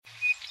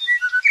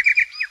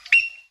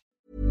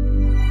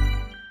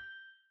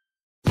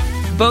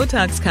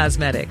Botox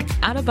Cosmetic,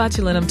 out of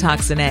botulinum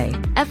toxin A,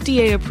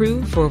 FDA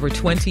approved for over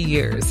 20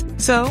 years.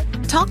 So,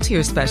 talk to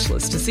your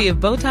specialist to see if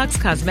Botox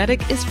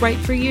Cosmetic is right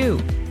for you.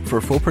 For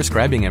full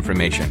prescribing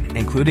information,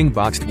 including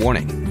boxed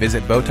warning,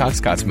 visit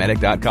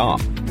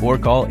BotoxCosmetic.com or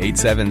call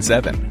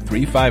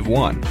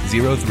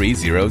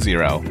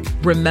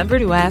 877-351-0300. Remember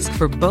to ask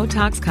for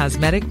Botox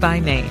Cosmetic by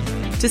name.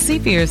 To see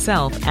for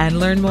yourself and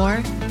learn more,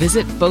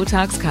 visit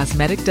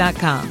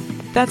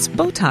BotoxCosmetic.com. That's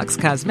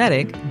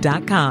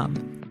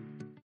BotoxCosmetic.com.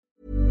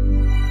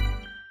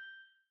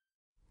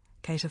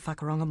 Kei te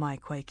whakaronga mai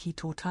koe ki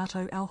tō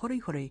tātou ao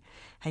horihori,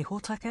 hei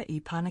hōtaka I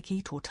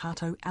pānaki tō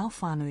tātou ao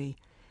whānui.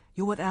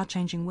 You're with Our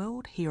Changing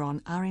World here on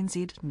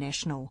RNZ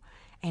National.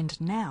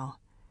 And now,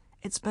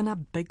 it's been a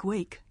big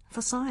week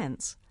for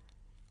science.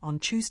 On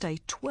Tuesday,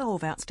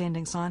 12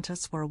 outstanding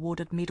scientists were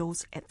awarded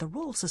medals at the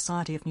Royal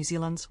Society of New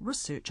Zealand's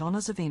Research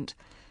Honours event.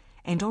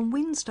 And on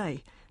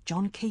Wednesday,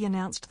 John Key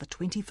announced the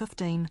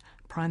 2015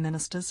 Prime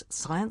Minister's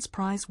Science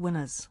Prize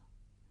winners.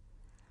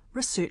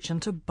 Research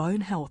into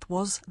bone health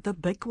was the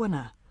big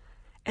winner.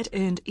 It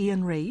earned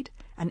Ian Reid,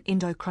 an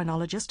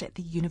endocrinologist at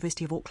the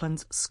University of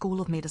Auckland's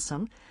School of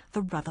Medicine,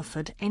 the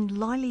Rutherford and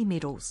Liley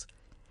medals.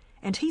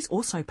 And he's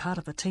also part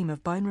of a team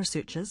of bone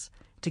researchers,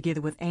 together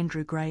with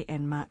Andrew Grey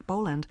and Mark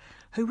Bolland,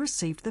 who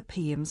received the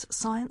PM's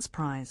Science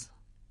Prize.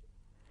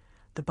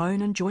 The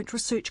Bone and Joint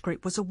Research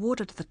Group was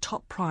awarded the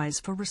top prize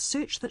for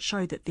research that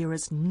showed that there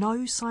is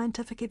no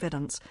scientific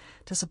evidence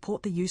to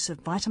support the use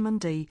of vitamin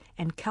D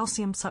and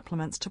calcium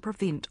supplements to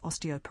prevent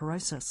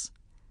osteoporosis.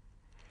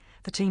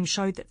 The team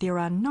showed that there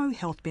are no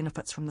health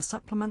benefits from the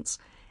supplements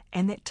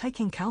and that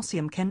taking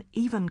calcium can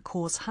even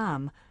cause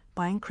harm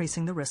by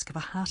increasing the risk of a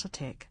heart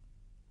attack.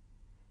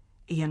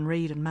 Ian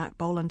Reid and Mark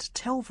Bolland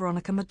tell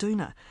Veronica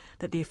Maduna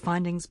that their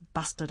findings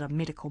busted a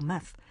medical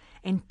myth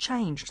and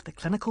changed the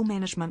clinical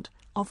management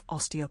of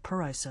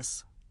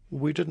osteoporosis.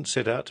 We didn't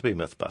set out to be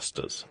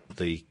mythbusters.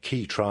 The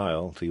key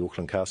trial, the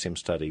Auckland Calcium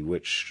Study,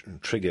 which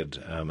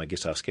triggered, our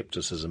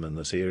scepticism in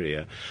this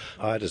area,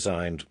 I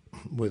designed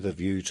with a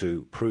view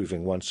to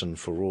proving once and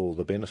for all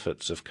the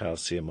benefits of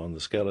calcium on the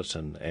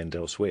skeleton and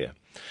elsewhere.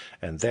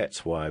 And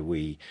that's why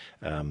we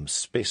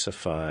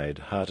specified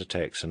heart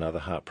attacks and other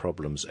heart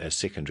problems as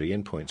secondary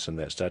endpoints in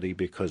that study,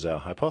 because our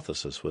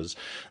hypothesis was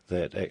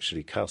that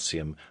actually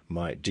calcium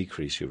might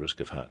decrease your risk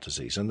of heart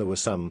disease. And there were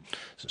some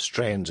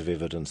strands of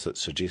evidence that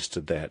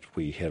suggested that.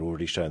 We had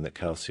already shown that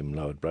calcium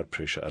lowered blood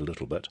pressure a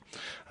little bit,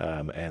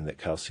 and that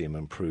calcium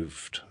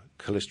improved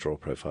cholesterol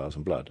profiles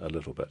in blood a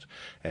little bit.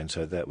 And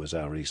so that was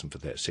our reason for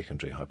that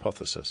secondary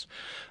hypothesis.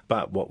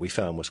 But what we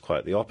found was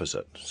quite the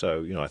opposite.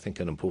 So, I think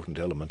an important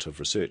element of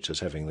research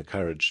is having the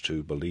courage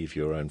to believe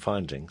your own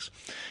findings.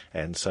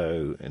 And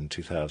so in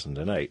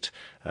 2008,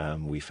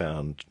 we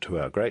found, to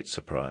our great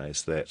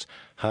surprise, that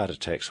heart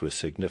attacks were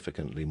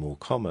significantly more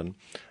common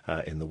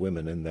in the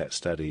women in that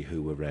study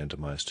who were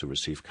randomized to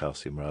receive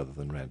calcium rather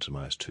than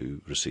randomized to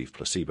receive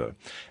placebo.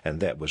 And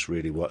that was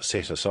really what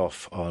set us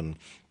off on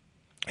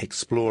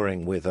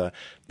exploring whether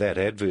that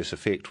adverse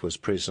effect was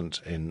present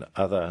in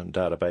other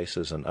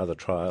databases and other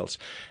trials,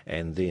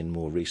 and then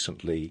more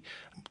recently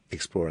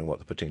exploring what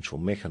the potential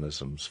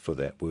mechanisms for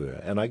that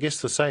were. And I guess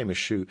the same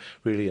issue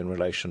really in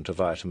relation to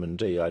vitamin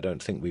D. I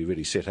don't think we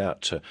really set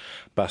out to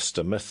bust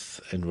a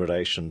myth in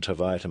relation to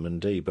vitamin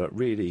D, but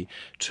really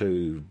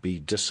to be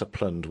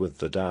disciplined with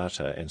the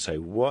data and say,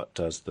 what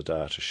does the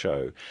data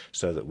show,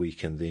 so that we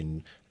can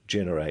then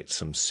generate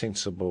some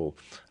sensible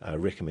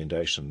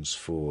recommendations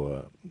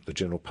for the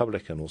general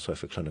public and also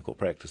for clinical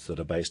practice that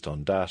are based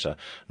on data,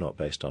 not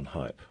based on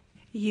hype.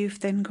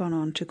 You've then gone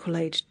on to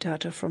collate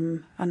data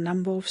from a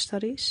number of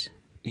studies?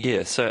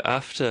 Yeah, so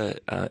after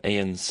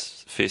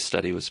Ian's first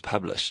study was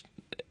published,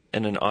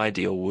 in an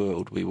ideal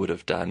world we would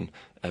have done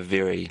a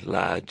very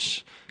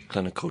large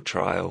clinical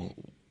trial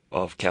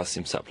of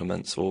calcium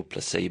supplements or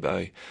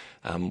placebo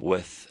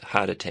with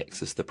heart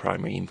attacks as the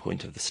primary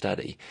endpoint of the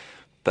study.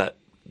 But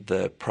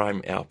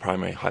our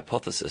primary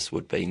hypothesis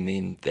would be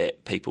then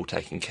that people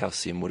taking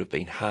calcium would have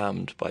been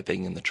harmed by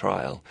being in the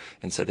trial,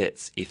 and so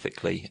that's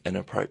ethically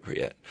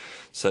inappropriate.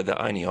 So the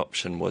only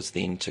option was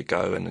then to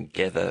go and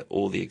gather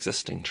all the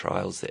existing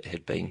trials that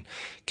had been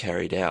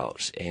carried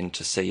out and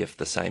to see if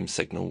the same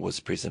signal was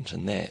present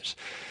in that.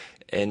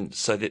 And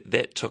so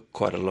that took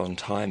quite a long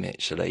time,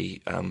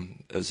 actually.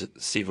 It was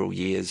several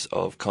years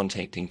of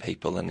contacting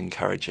people and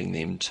encouraging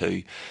them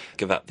to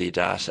give up their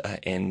data.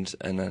 And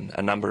in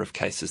a number of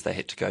cases, they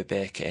had to go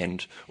back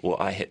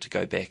or I had to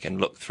go back and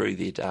look through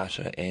their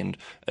data and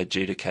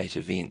adjudicate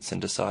events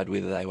and decide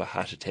whether they were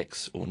heart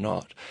attacks or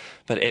not.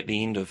 But at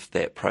the end of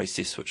that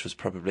process, which was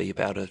probably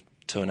about a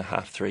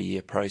 2.5-3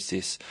 year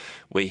process,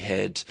 we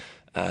had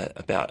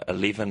about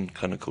 11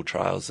 clinical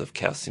trials of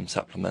calcium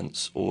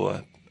supplements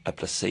or a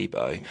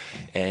placebo,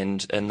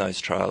 and in those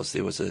trials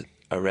there was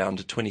around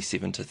a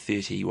 27 to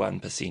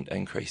 31%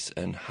 increase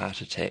in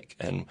heart attack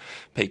in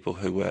people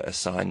who were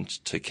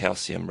assigned to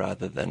calcium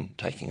rather than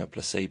taking a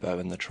placebo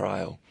in the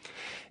trial.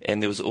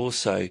 And there was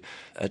also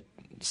a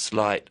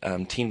slight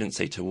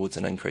tendency towards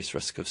an increased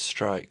risk of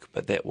stroke,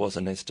 but that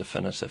wasn't as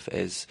definitive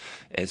as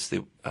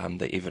the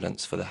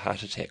evidence for the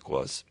heart attack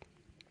was.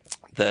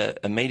 The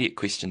immediate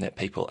question that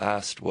people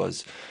asked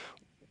was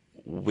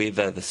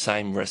whether the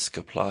same risk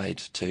applied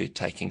to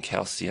taking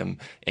calcium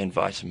and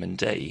vitamin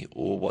D,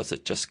 or was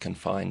it just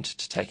confined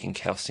to taking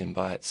calcium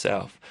by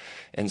itself.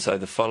 And so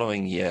the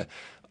following year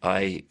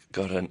I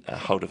got a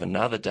hold of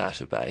another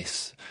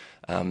database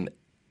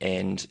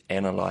and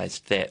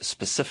analysed that,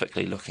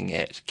 specifically looking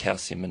at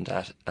calcium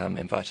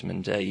and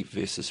vitamin D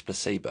versus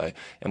placebo,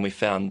 and we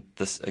found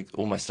this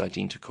almost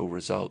identical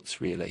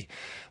results, really,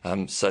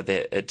 so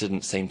that it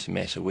didn't seem to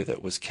matter whether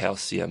it was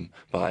calcium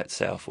by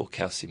itself or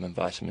calcium and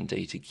vitamin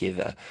D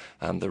together.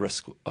 The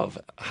risk of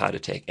heart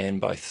attack and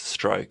both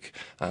stroke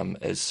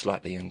is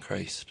slightly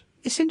increased.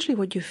 Essentially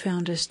what you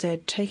found is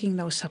that taking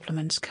those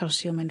supplements,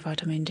 calcium and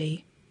vitamin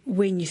D,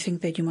 when you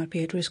think that you might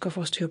be at risk of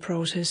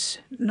osteoporosis,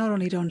 not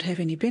only don't have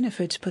any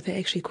benefits, but they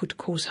actually could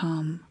cause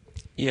harm.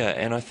 Yeah,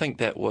 and I think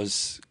that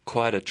was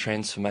quite a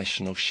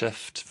transformational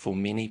shift for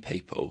many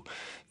people.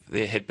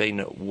 There had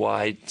been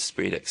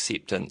widespread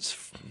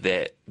acceptance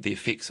that the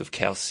effects of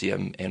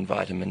calcium and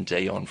vitamin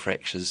D on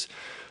fractures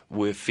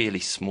were fairly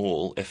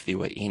small, if there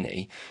were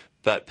any,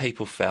 but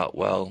people felt,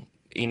 well,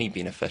 any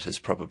benefit is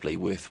probably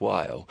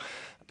worthwhile.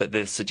 But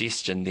the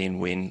suggestion then,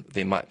 when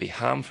there might be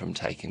harm from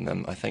taking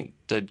them, I think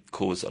did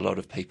cause a lot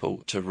of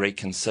people to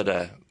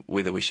reconsider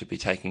whether we should be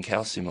taking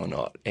calcium or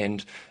not.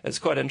 And it's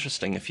quite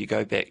interesting if you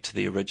go back to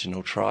the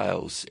original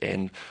trials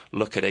and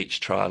look at each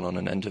trial on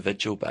an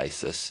individual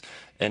basis.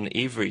 In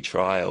every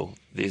trial,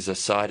 there's a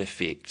side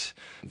effect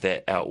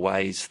that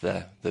outweighs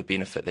the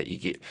benefit that you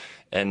get.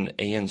 In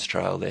Ian's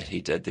trial that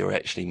he did, there were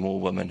actually more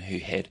women who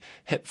had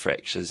hip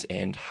fractures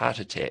and heart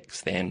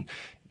attacks than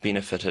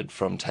benefited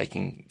from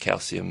taking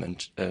calcium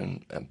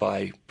and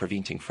by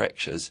preventing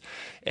fractures.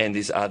 And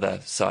there's other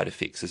side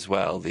effects as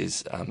well.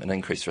 There's an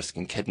increased risk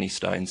in kidney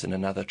stones in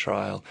another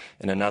trial.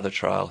 And another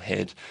trial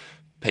had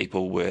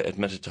people were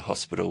admitted to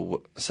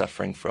hospital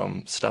suffering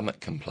from stomach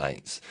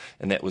complaints,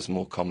 and that was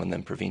more common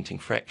than preventing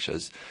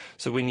fractures.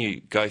 So when you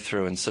go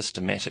through and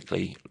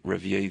systematically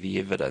review the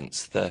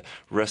evidence, the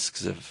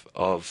risks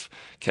of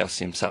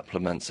calcium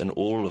supplements in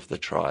all of the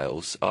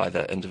trials,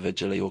 either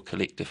individually or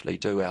collectively,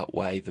 do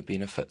outweigh the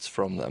benefits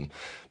from them.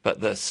 But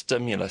the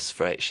stimulus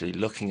for actually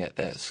looking at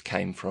this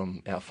came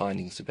from our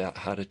findings about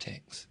heart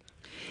attacks.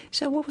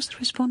 So what was the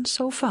response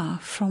so far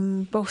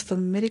from both the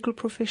medical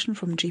profession,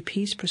 from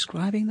GPs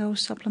prescribing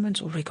those supplements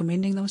or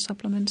recommending those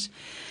supplements,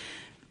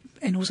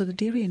 and also the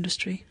dairy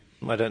industry?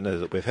 I don't know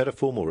that we've had a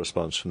formal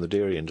response from the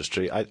dairy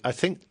industry. I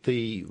think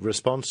the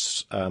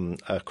response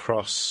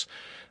across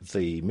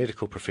the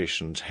medical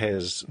professions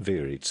has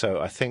varied. So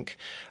I think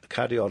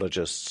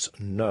cardiologists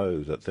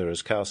know that there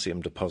is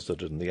calcium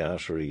deposited in the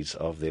arteries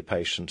of their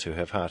patients who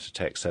have heart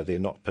attacks, so they're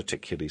not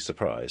particularly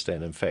surprised.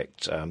 And in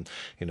fact,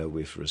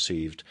 we've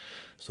received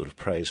sort of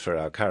praise for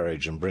our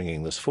courage in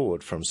bringing this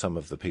forward from some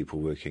of the people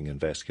working in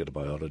vascular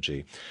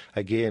biology.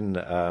 Again,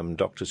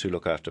 doctors who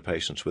look after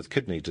patients with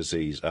kidney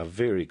disease are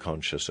very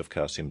conscious of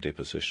calcium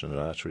deposition in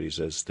arteries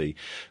as the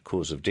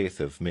cause of death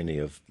of many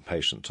of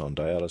patients on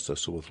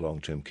dialysis or with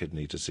long-term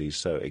kidney disease.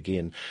 So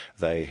again,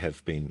 they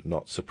have been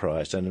not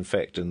surprised. And in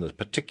fact, in the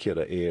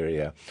particular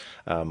area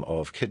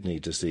of kidney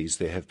disease,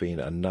 there have been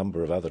a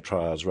number of other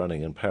trials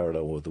running in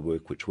parallel with the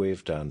work which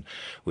we've done,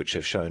 which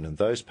have shown in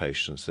those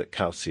patients that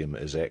calcium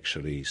is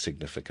actually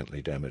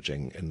significantly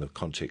damaging in the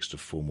context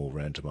of formal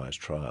randomized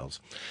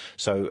trials.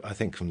 So I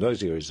think from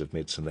those areas of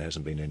medicine there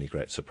hasn't been any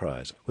great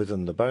surprise.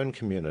 Within the bone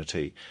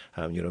community,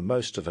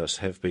 most of us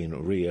have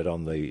been reared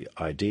on the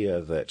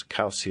idea that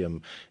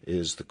calcium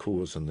is the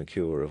cause and the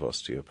cure of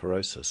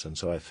osteoporosis, and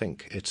so I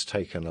think it's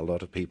taken a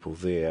lot of people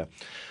there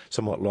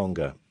somewhat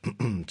longer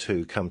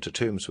to come to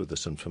terms with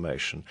this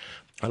information.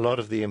 A lot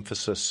of the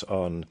emphasis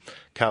on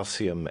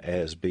calcium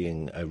as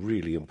being a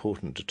really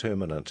important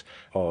determinant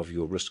of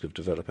your risk of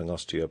developing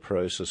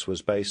osteoporosis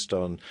was based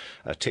on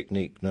a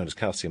technique known as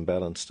calcium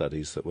balance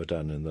studies that were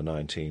done in the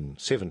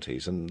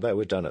 1970s. And they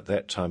were done at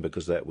that time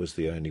because that was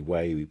the only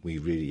way we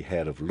really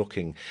had of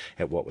looking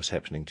at what was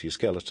happening to your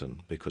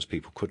skeleton, because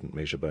people couldn't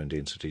measure bone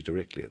density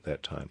directly at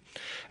that time.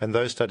 And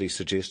those studies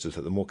suggested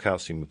that the more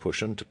calcium you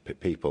push into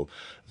people,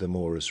 the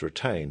more is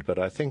retained. But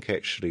I think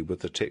actually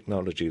with the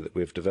technology that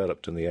we've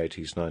developed in the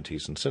 80s,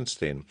 90s and since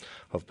then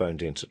of bone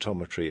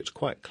densitometry, it's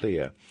quite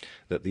clear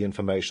that the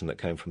information that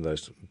came from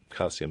those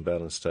calcium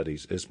balance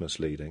studies is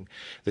misleading,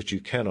 that you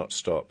cannot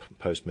stop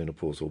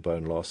postmenopausal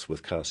bone loss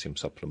with calcium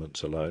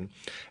supplements alone.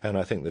 And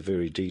I think the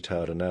very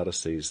detailed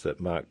analyses that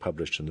Mark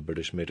published in the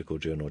British Medical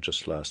Journal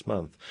just last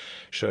month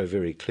show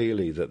very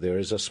clearly that there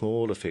is a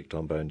small effect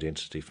on bone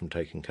density from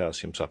taking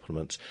calcium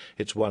supplements.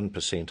 It's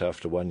 1%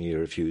 after 1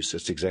 year of use.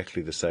 It's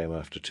exactly the same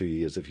after 2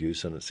 years of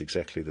use, and it's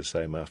exactly the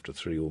same after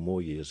 3 or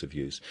more years of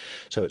use.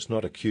 So it's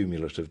not a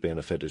cumulative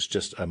benefit, it's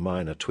just a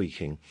minor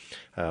tweaking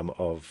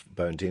of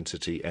bone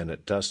density, and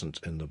it doesn't,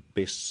 in the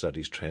best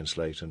studies,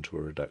 translate into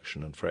a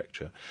reduction in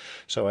fracture.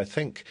 So I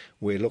think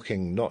we're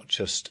looking not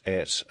just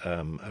at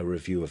a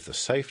review of the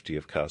safety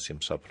of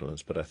calcium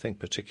supplements, but I think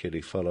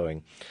particularly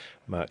following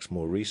Mark's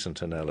more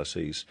recent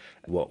analyses,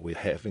 what we're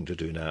having to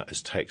do now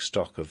is take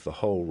stock of the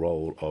whole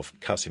role of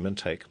calcium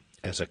intake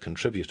as a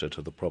contributor to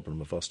the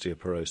problem of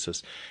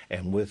osteoporosis,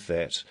 and with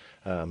that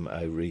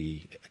a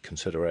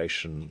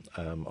reconsideration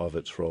of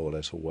its role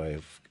as a way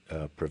of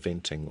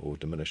preventing or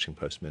diminishing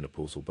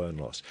postmenopausal bone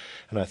loss.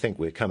 And I think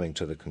we're coming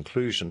to the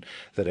conclusion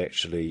that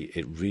actually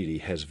it really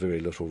has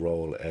very little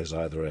role as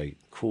either a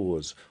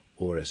cause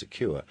or as a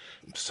cure.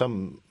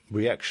 Some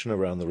reaction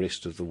around the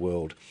rest of the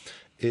world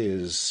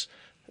is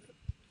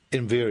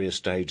in various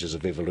stages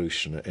of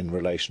evolution in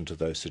relation to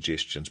those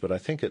suggestions, but I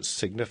think it's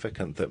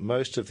significant that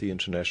most of the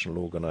international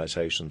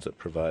organisations that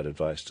provide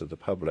advice to the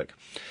public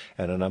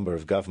and a number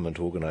of government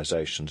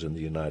organisations in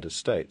the United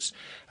States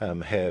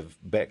have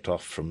backed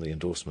off from the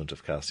endorsement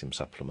of calcium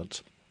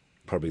supplements.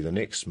 Probably the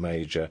next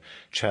major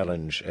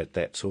challenge at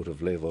that sort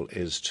of level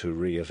is to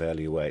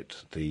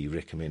re-evaluate the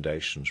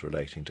recommendations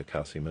relating to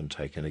calcium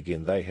intake. And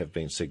again, they have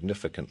been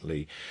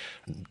significantly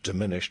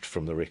diminished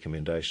from the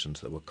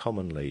recommendations that were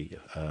commonly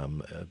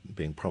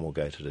being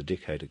promulgated a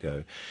decade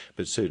ago.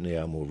 But certainly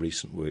our more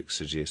recent work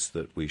suggests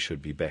that we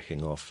should be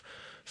backing off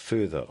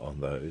further on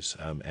those,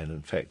 and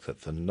in fact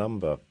that the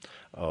number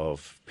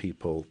of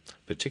people,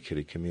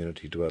 particularly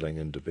community-dwelling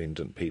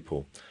independent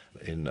people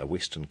in a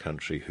Western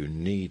country who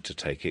need to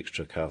take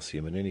extra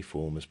calcium in any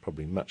form is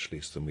probably much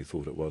less than we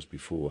thought it was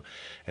before,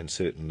 and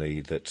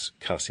certainly that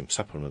calcium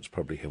supplements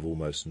probably have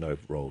almost no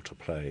role to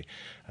play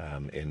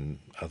in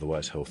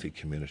otherwise healthy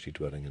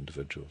community-dwelling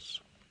individuals.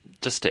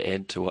 Just to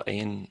add to what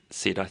Ian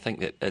said, I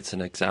think that it's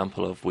an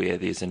example of where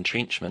there's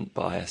entrenchment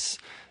bias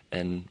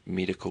in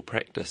medical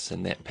practice,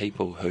 and that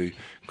people who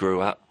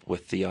grew up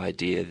with the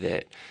idea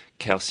that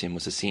calcium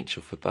was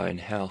essential for bone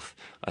health,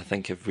 I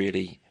think have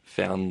really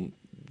found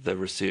the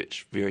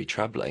research very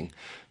troubling.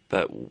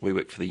 But we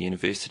work for the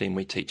university and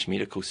we teach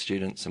medical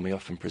students, and we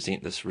often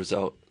present this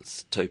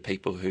results to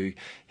people who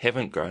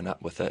haven't grown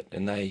up with it,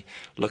 and they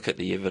look at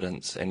the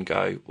evidence and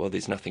go, well,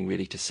 there's nothing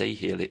really to see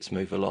here, let's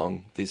move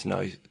along, there's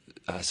no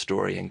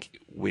story, and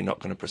we're not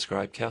going to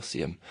prescribe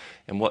calcium.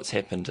 And what's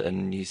happened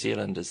in New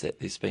Zealand is that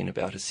there's been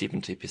about a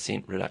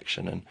 70%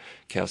 reduction in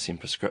calcium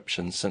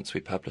prescriptions since we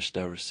published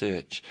our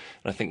research.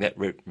 And I think that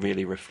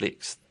really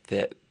reflects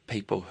that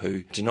people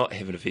who do not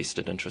have a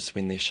vested interest,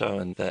 when they're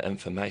shown the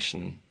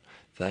information,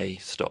 they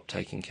stop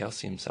taking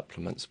calcium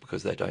supplements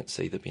because they don't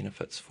see the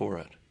benefits for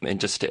it. And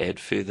just to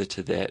add further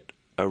to that,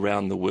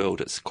 around the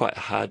world it's quite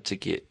hard to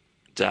get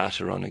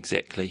data on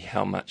exactly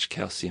how much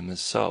calcium is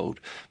sold,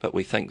 but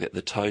we think that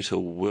the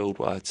total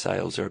worldwide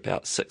sales are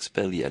about 6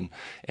 billion,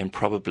 and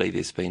probably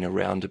there's been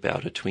around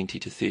about a 20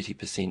 to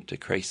 30%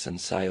 decrease in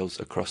sales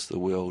across the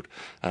world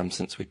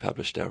since we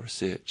published our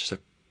research. So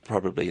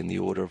probably in the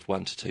order of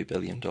 $1 to $2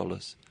 billion.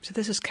 So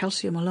this is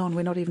calcium alone.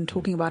 We're not even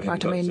talking about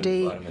vitamin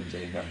D. Vitamin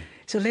D, no.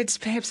 So let's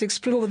perhaps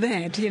explore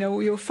that,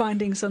 your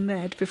findings on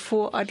that.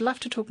 Before, I'd love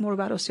to talk more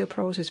about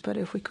osteoporosis, but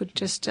if we could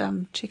just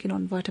check in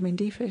on vitamin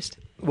D first.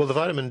 Well, the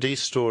vitamin D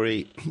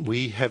story,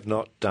 we have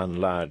not done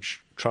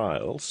large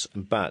trials,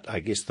 but I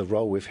guess the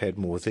role we've had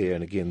more there,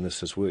 and again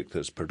this is work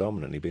that's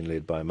predominantly been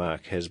led by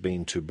Mark, has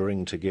been to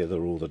bring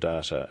together all the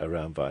data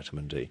around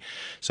vitamin D.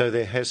 So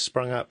there has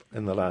sprung up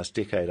in the last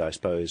decade, I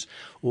suppose,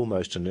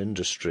 almost an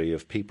industry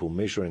of people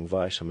measuring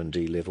vitamin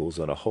D levels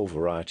on a whole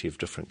variety of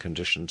different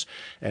conditions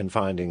and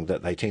finding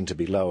that they tend to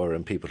be lower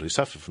in people who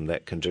suffer from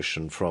that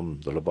condition from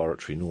the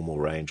laboratory normal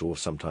range or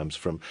sometimes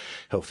from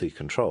healthy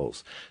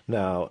controls.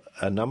 Now,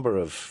 a number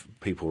of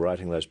people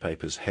writing those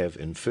papers have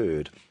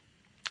inferred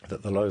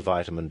that the low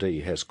vitamin D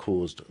has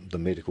caused the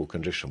medical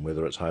condition,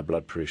 whether it's high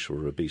blood pressure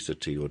or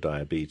obesity or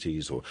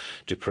diabetes or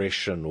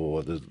depression,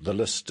 or the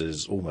list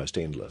is almost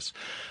endless.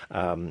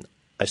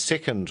 A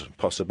second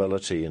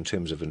possibility in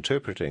terms of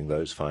interpreting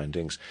those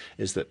findings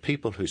is that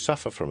people who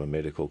suffer from a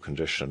medical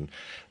condition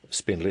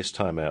spend less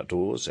time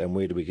outdoors, and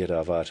where do we get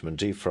our vitamin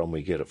D from?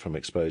 We get it from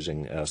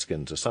exposing our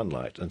skin to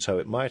sunlight. And so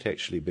it might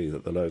actually be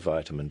that the low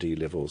vitamin D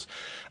levels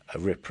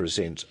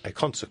represent a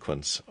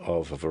consequence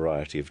of a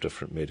variety of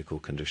different medical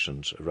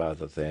conditions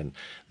rather than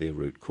their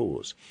root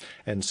cause.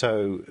 And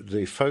so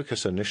the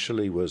focus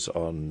initially was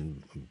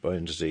on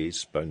bone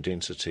disease, bone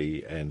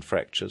density and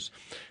fractures.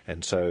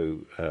 And so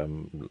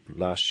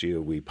last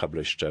year we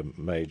published a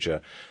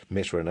major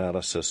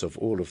meta-analysis of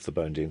all of the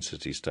bone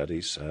density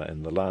studies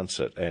in the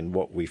Lancet, and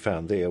what we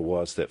found there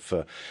was that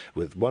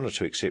with one or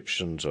two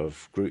exceptions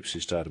of groups who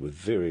started with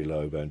very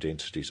low bone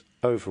densities,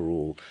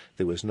 overall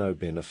there was no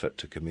benefit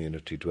to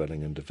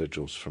community-dwelling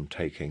individuals from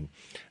taking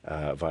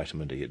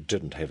vitamin D. It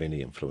didn't have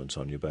any influence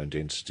on your bone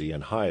density,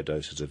 and higher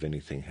doses of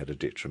anything had a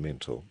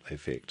detrimental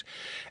effect.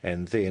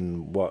 And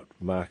then what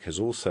Mark has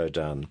also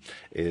done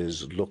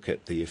is look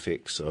at the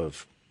effects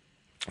of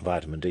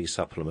vitamin D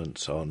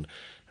supplements on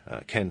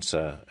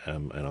cancer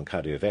and on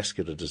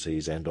cardiovascular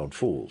disease and on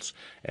falls,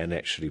 and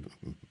actually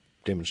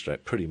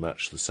demonstrate pretty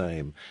much the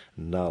same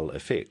null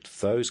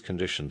effect. Those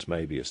conditions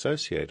may be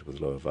associated with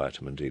lower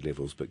vitamin D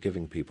levels, but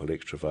giving people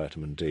extra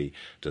vitamin D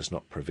does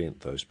not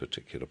prevent those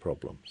particular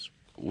problems.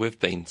 We've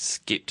been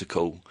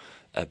sceptical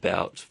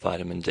about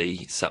vitamin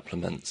D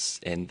supplements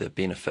and the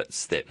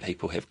benefits that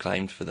people have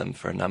claimed for them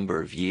for a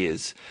number of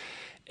years,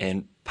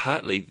 and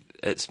partly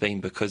it's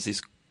been because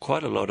there's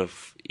quite a lot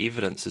of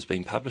evidence has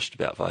been published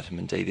about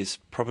vitamin D. There's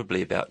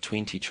probably about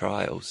 20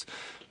 trials,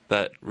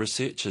 but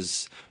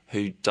researchers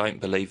who don't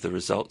believe the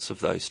results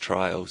of those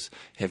trials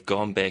have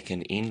gone back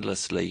and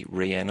endlessly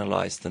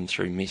reanalysed them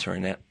through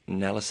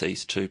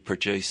meta-analyses to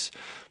produce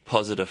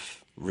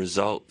positive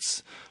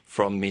results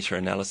from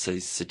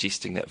meta-analyses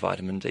suggesting that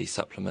vitamin D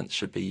supplements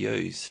should be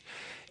used.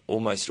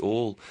 Almost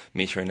all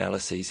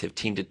meta-analyses have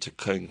tended to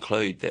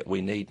conclude that we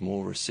need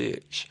more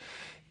research.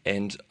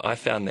 And I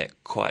found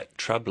that quite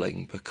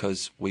troubling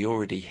because we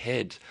already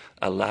had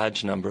a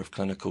large number of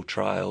clinical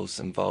trials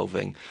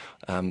involving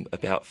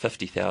about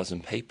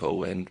 50,000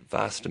 people, and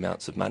vast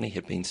amounts of money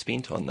had been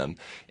spent on them.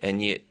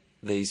 And yet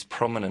these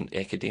prominent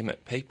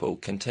academic people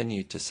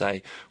continue to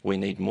say we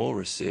need more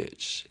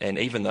research. And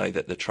even though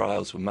that the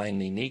trials were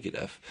mainly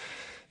negative,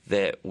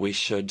 that we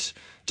should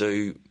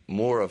do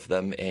more of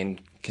them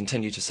and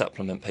continue to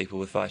supplement people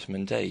with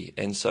vitamin D.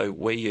 And so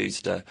we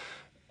used a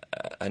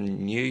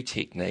new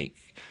technique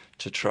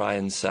to try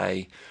and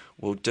say,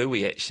 well, do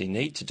we actually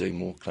need to do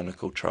more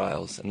clinical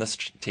trials? And this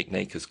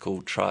technique is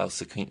called trial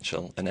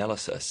sequential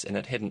analysis, and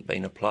it hadn't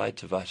been applied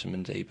to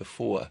vitamin D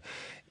before.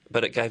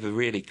 But it gave a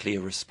really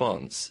clear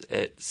response.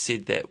 It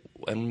said that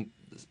in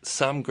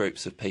some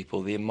groups of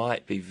people there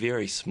might be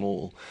very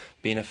small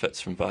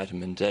benefits from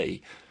vitamin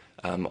D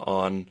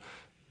on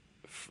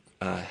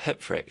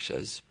hip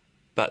fractures,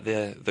 but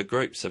the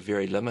groups are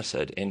very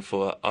limited, and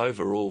for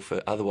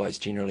otherwise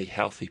generally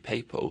healthy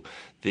people,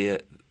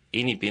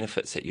 any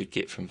benefits that you'd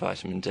get from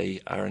vitamin D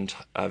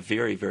are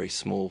very, very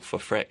small for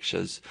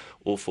fractures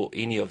or for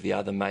any of the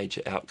other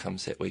major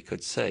outcomes that we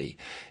could see.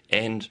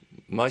 And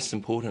most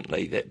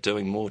importantly, that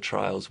doing more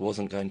trials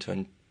wasn't going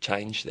to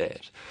change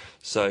that.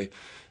 So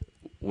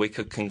we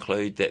could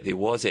conclude that there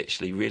was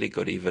actually really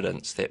good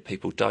evidence that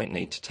people don't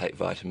need to take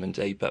vitamin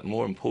D, but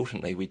more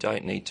importantly, we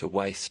don't need to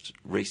waste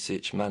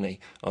research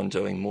money on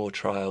doing more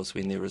trials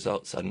when their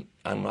results are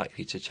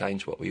unlikely to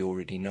change what we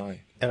already know.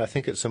 And I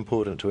think it's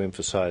important to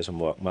emphasise on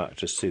what Mark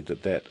just said,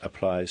 that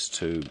applies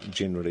to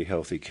generally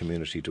healthy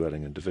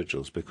community-dwelling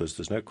individuals, because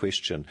there's no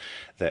question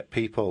that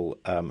people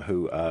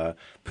who are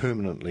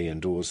permanently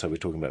indoors, so we're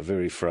talking about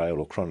very frail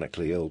or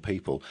chronically ill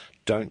people,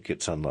 don't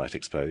get sunlight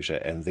exposure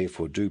and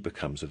therefore do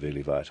become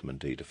severely vitamin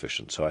D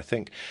deficient. So I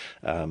think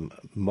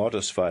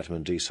modest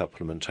vitamin D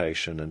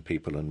supplementation in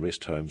people in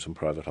rest homes and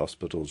private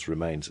hospitals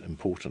remains an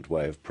important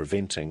way of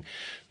preventing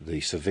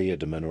the severe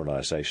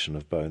demineralisation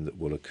of bone that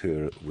will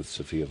occur with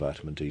severe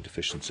vitamin D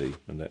deficiency,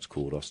 and that's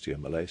called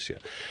osteomalacia.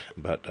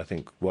 But I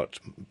think what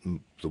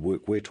the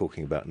work we're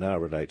talking about now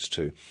relates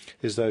to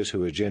is those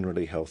who are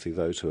generally healthy,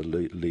 those who are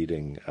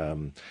leading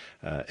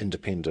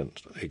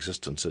independent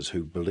existences,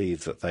 who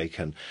believe that they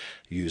can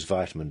use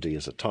vitamin D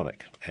as a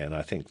tonic. And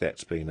I think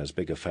that's been as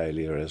big a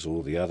failure as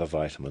all the other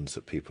vitamins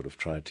that people have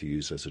tried to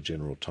use as a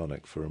general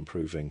tonic for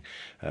improving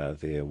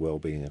their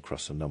well-being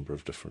across a number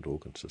of different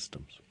organ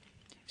systems.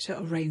 So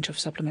a range of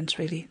supplements,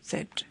 really,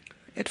 that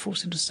it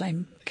falls into the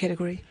same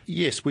category?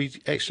 Yes, we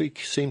actually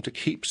seem to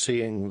keep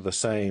seeing the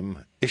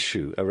same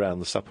issue around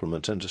the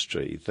supplement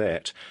industry,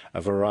 that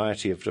a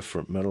variety of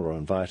different mineral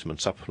and vitamin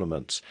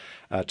supplements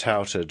are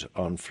touted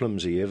on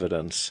flimsy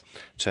evidence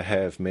to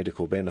have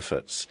medical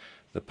benefits.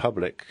 The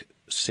public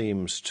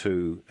seems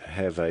to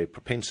have a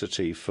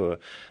propensity for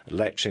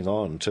latching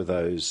on to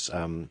those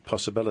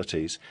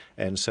possibilities,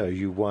 and so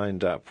you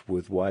wind up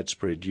with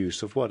widespread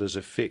use of what is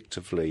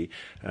effectively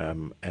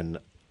an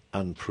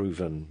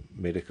unproven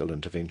medical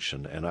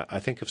intervention. And I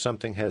think if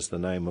something has the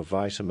name of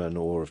vitamin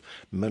or of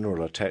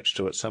mineral attached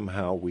to it,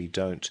 somehow we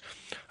don't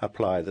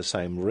apply the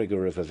same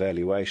rigour of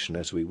evaluation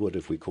as we would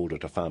if we called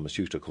it a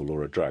pharmaceutical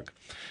or a drug.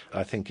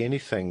 I think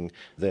anything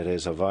that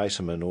is a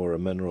vitamin or a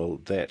mineral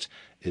that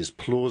is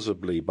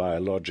plausibly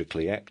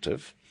biologically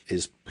active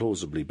is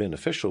plausibly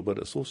beneficial, but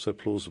it's also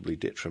plausibly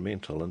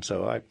detrimental. And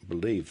so I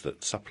believe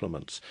that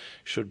supplements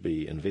should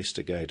be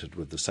investigated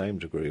with the same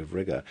degree of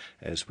rigour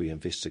as we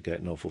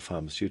investigate novel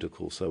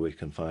pharmaceuticals, so we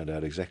can find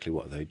out exactly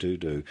what they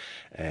do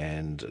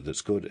and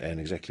that's good, and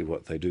exactly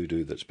what they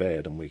do that's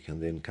bad, and we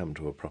can then come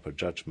to a proper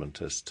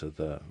judgment as to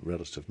the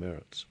relative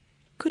merits.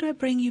 Could I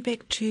bring you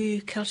back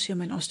to calcium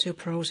and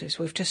osteoporosis?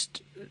 We've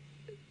just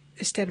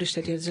established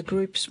that there's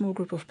a small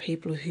group of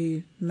people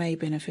who may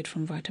benefit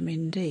from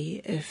vitamin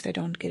D if they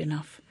don't get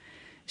enough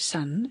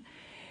sun.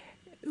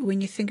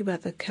 When you think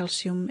about the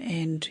calcium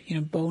and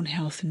bone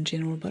health in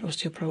general, but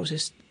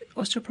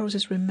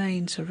osteoporosis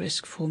remains a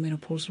risk for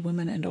menopausal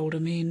women and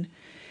older men,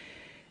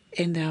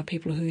 and there are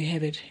people who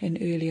have it in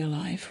earlier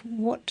life.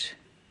 What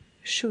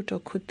should or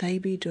could they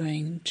be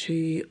doing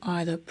to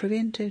either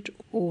prevent it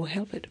or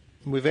help it?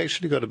 We've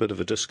actually got a bit of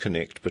a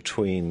disconnect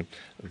between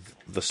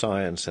the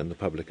science and the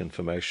public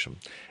information.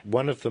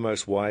 One of the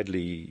most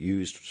widely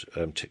used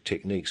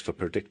techniques for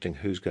predicting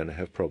who's going to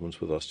have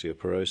problems with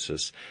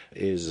osteoporosis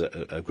is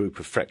a group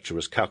of fracture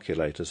risk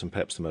calculators, and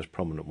perhaps the most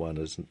prominent one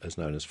is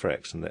known as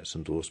FRAX, and that's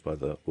endorsed by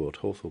the World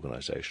Health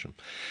Organization.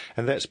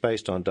 And that's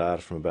based on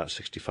data from about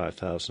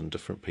 65,000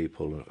 different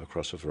people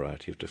across a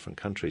variety of different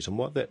countries. And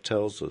what that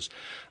tells us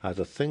are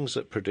the things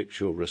that predict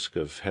your risk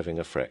of having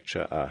a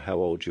fracture are how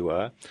old you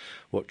are,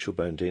 what your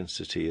bone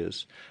density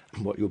is,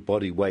 what your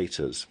body weight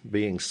is.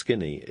 Being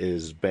skinny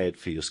is bad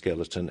for your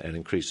skeleton and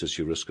increases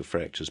your risk of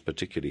fractures,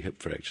 particularly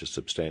hip fractures,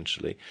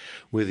 substantially.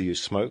 Whether you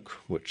smoke,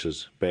 which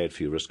is bad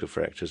for your risk of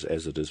fractures,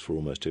 as it is for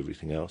almost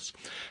everything else.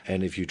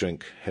 And if you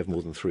have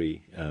more than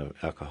 3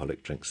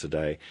 alcoholic drinks a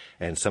day,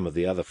 and some of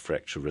the other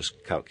fracture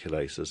risk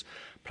calculators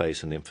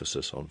place an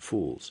emphasis on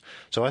falls.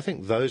 So I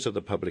think those are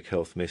the public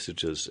health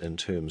messages in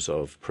terms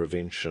of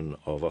prevention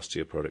of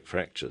osteoporotic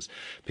fractures.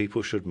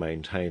 People should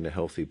maintain a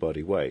healthy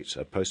body weight.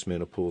 A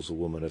postmenopausal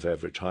woman of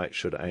average height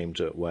should aim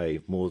to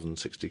weigh more than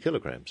 60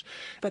 kilograms.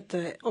 But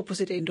the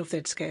opposite end of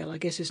that scale, I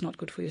guess, is not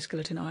good for your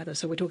skeleton either.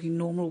 So we're talking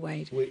normal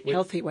weight,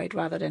 healthy weight,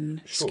 rather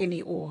than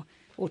skinny or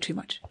too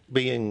much.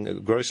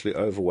 Being grossly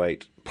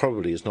overweight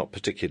probably is not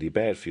particularly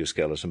bad for your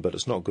skeleton, but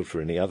it's not good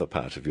for any other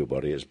part of your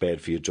body. It's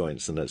bad for your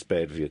joints and it's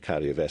bad for your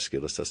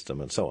cardiovascular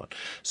system and so on.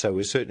 So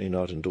we're certainly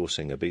not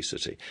endorsing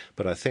obesity.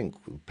 But I think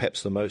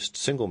perhaps the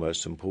single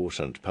most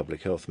important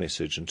public health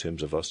message in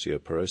terms of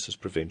osteoporosis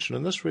prevention,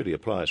 and this really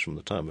applies from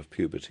the time of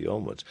puberty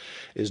onwards,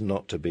 is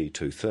not to be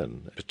too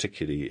thin,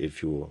 particularly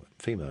if you're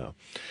female.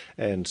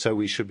 And so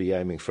we should be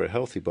aiming for a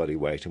healthy body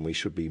weight, and we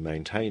should be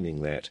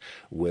maintaining that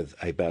with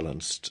a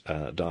balanced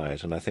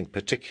diet. And I think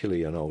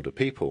particularly in older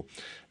people,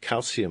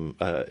 calcium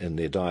in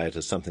their diet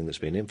is something that's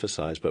been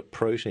emphasised, but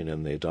protein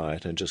in their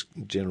diet and just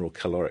general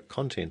caloric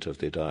content of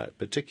their diet,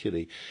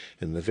 particularly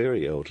in the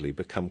very elderly,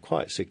 become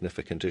quite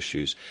significant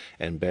issues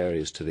and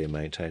barriers to their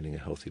maintaining a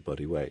healthy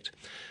body weight.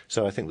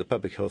 So I think the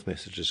public health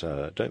messages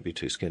are don't be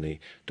too skinny,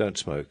 don't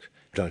smoke,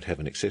 don't have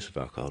an excessive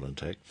alcohol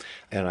intake.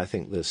 And I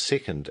think the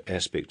second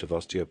aspect of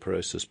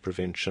osteoporosis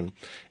prevention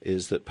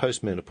is that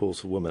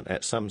postmenopausal women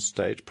at some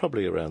stage,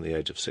 probably around the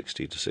age of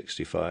 60 to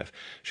 65,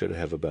 should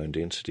have a bone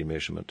density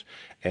measurement.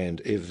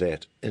 And if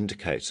that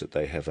indicates that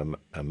they have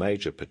a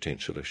major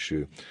potential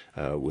issue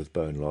with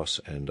bone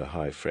loss and a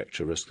high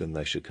fracture risk, then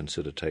they should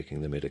consider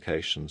taking the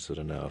medications that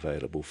are now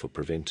available for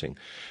preventing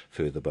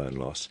further bone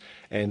loss.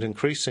 And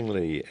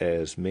increasingly,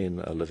 as men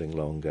are living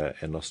longer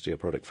and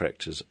osteoporotic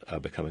fractures are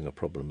becoming a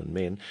problem in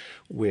men,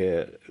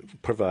 we're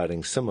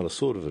providing similar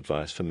sort of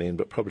advice for men,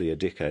 but probably a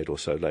decade or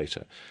so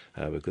later,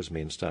 because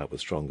men start with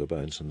stronger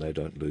bones and they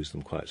don't lose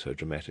them quite so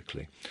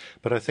dramatically.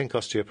 But I think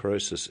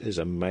osteoporosis is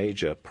a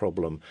major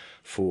problem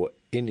for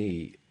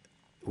anyone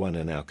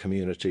in our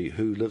community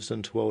who lives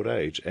into old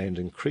age, and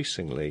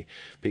increasingly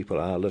people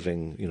are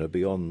living,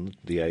 beyond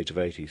the age of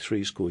 80.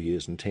 70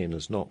 years and 10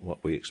 is not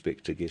what we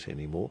expect to get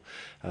anymore,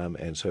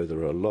 and so there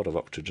are a lot of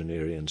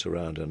octogenarians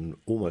around, and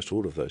almost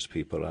all of those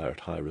people are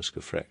at high risk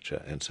of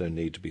fracture, and so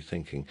need to be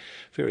thinking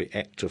very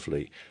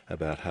actively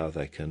about how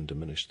they can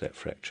diminish that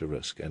fracture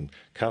risk. And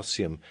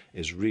calcium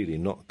is really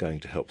not going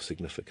to help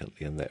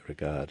significantly in that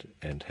regard,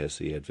 and has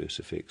the adverse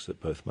effects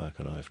that both Mark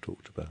and I have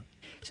talked about.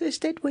 So is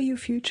that where your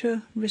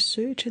future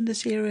research in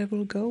this area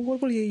will go?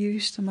 What will you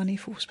use the money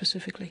for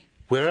specifically?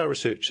 Where our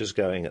research is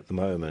going at the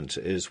moment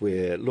is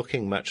we're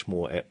looking much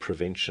more at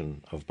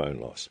prevention of bone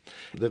loss.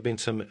 There have been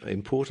some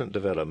important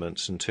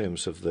developments in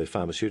terms of the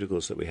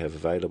pharmaceuticals that we have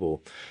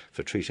available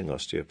for treating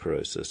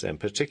osteoporosis, and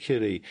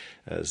particularly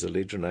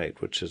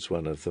zoledronate, which is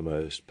one of the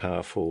most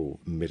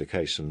powerful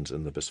medications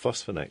in the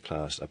bisphosphonate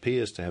class,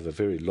 appears to have a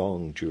very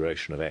long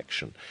duration of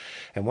action.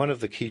 And one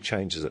of the key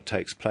changes that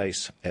takes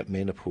place at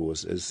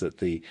menopause is that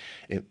the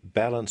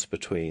balance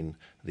between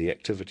the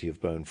activity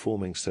of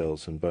bone-forming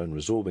cells and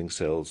bone-resorbing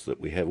cells that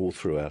we have all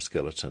through our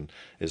skeleton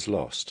is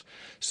lost.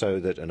 So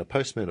that in a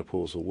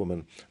postmenopausal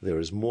woman, there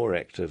is more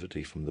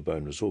activity from the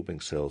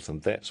bone-resorbing cells,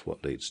 and that's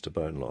what leads to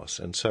bone loss.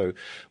 And so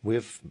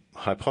we've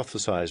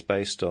hypothesized,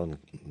 based on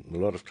a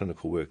lot of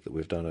clinical work that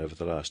we've done over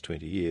the last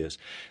 20 years,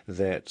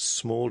 that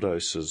small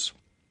doses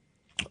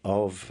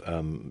of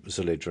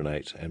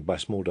zoledronate, and by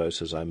small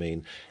doses I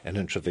mean an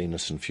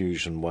intravenous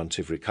infusion once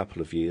every couple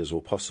of years,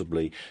 or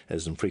possibly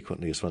as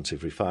infrequently as once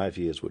every 5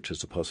 years, which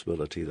is a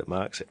possibility that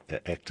Mark's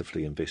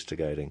actively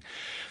investigating,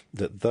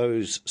 that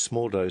those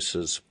small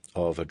doses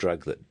of a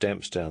drug that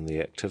damps down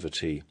the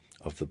activity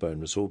of the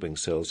bone-resorbing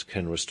cells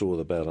can restore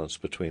the balance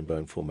between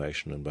bone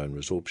formation and bone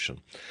resorption.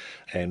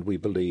 And we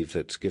believe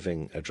that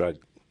giving a drug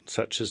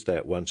such as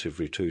that once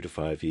every 2 to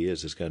 5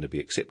 years is going to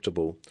be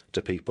acceptable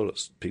to people.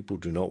 People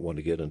do not want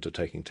to get into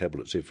taking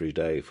tablets every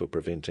day for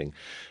preventing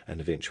an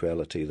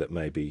eventuality that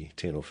may be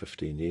 10 or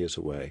 15 years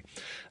away.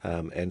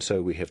 And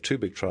so we have 2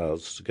 big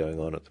trials going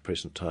on at the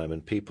present time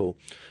in people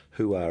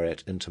who are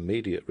at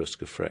intermediate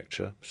risk of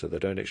fracture, so they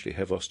don't actually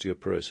have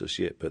osteoporosis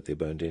yet, but their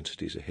bone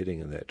densities are heading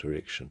in that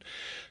direction,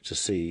 to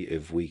see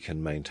if we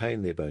can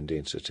maintain their bone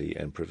density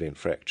and prevent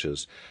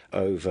fractures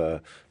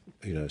over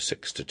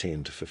 6 to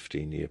 10 to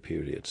 15 year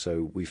period.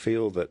 So we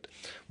feel that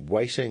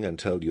waiting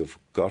until you've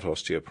got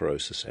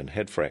osteoporosis and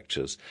had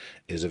fractures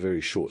is a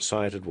very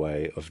short-sighted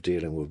way of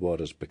dealing with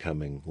what is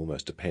becoming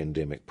almost a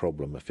pandemic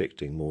problem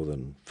affecting more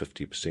than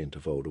 50%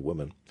 of older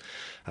women.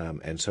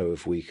 And so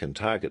if we can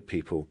target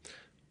people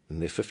in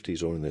their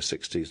 50s or in their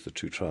 60s, the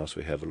two trials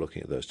we have are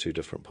looking at those two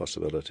different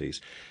possibilities,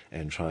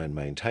 and try and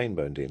maintain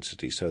bone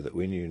density so that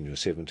when you're in your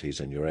 70s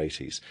and your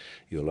 80s,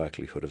 your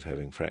likelihood of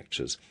having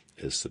fractures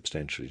is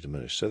substantially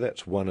diminished. So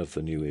that's one of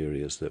the new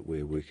areas that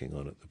we're working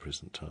on at the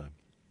present time.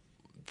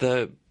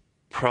 The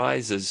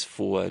prizes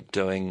for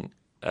doing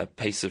a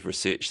piece of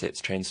research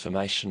that's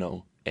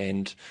transformational,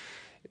 and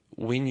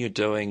when you're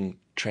doing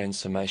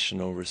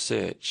transformational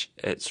research,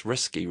 it's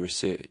risky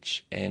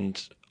research,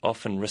 and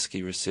often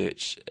risky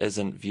research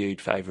isn't viewed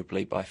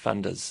favourably by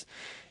funders.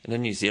 And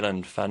in New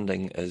Zealand,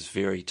 funding is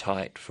very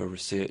tight for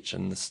research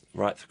and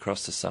right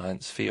across the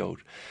science field.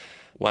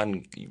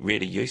 One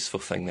really useful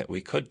thing that we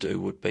could do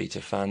would be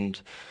to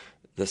fund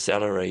the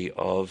salary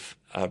of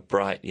a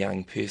bright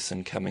young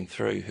person coming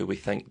through who we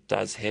think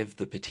does have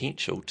the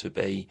potential to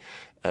be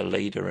a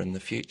leader in the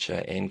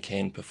future and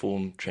can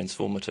perform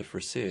transformative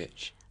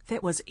research.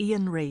 That was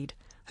Ian Reid,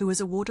 who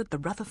was awarded the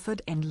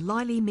Rutherford and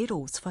Liley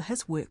medals for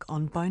his work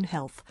on bone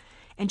health.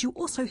 And you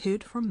also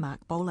heard from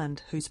Mark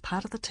Bolland, who's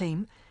part of the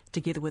team,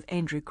 together with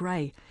Andrew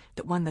Grey,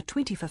 that won the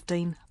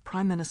 2015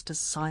 Prime Minister's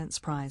Science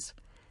Prize.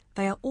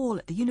 They are all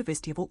at the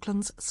University of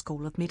Auckland's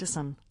School of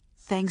Medicine.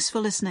 Thanks for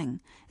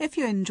listening. If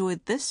you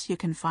enjoyed this, you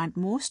can find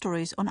more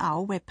stories on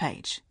our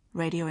webpage,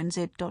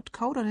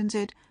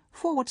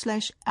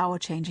 radionz.co.nz/Our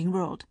Changing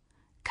World.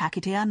 Ka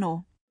kite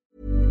anō.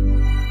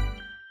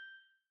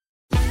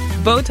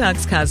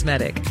 Botox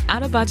Cosmetic,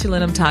 out of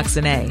botulinum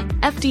toxin A,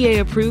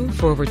 FDA approved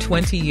for over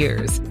 20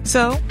 years.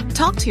 So,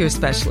 talk to your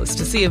specialist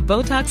to see if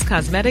Botox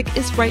Cosmetic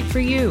is right for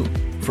you.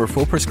 For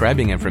full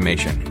prescribing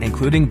information,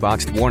 including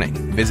boxed warning,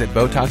 visit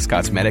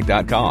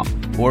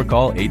BotoxCosmetic.com or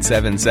call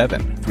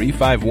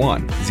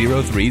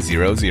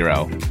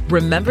 877-351-0300.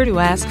 Remember to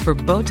ask for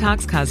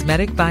Botox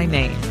Cosmetic by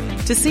name.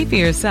 To see for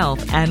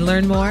yourself and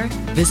learn more,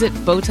 visit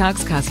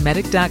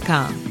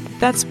BotoxCosmetic.com.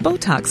 That's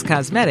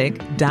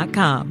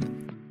BotoxCosmetic.com.